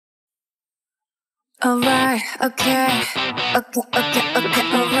Alright, okay,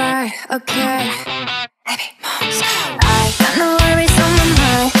 alright, okay. Baby monster. I got no worries on my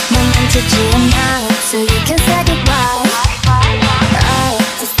mind. 멈추지 않아, so you can say goodbye. I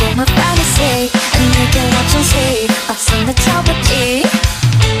just want my fantasy. 내게 어쩐지 없어 내 쳐봤지.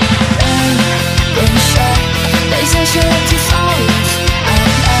 When you say, they say she like to songs.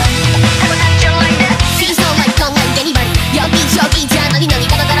 I'm acting like that. She's not like don't like anybody. 여기저기 다 너니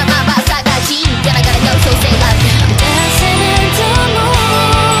가다 따라봐봐 싸가지. Then I gotta go so say love me. Dancing in the moonlight.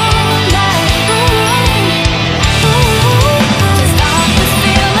 Just stop this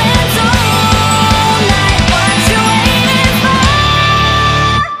feeling tonight. What you waiting for?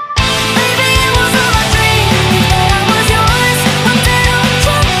 Baby, it was all a dream that I was yours. 맘대로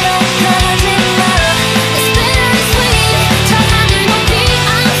돌아가지 마라. It's bittersweet. 저 하늘 높이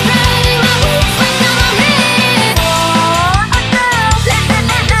I'm spreading my wings like I'm a leaf.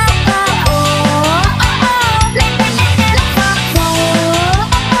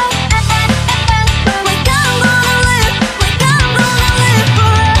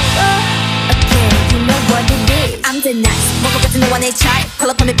 I'm the nice. 먹어봤자 너와 내 차이. Pull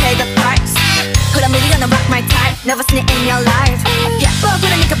up on me, pay the price. 그럼 우리 gonna rock my type. Never seen it in your life. 예뻐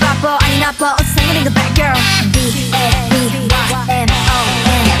그러니까 바보 아니 나빠. 어디서 생각인 거 bad girl. BABYMON.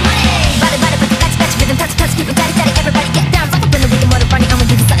 Get money. 말해 말해 볼 때까지 rhythm touch touch 기분 짜릿짜릿 everybody get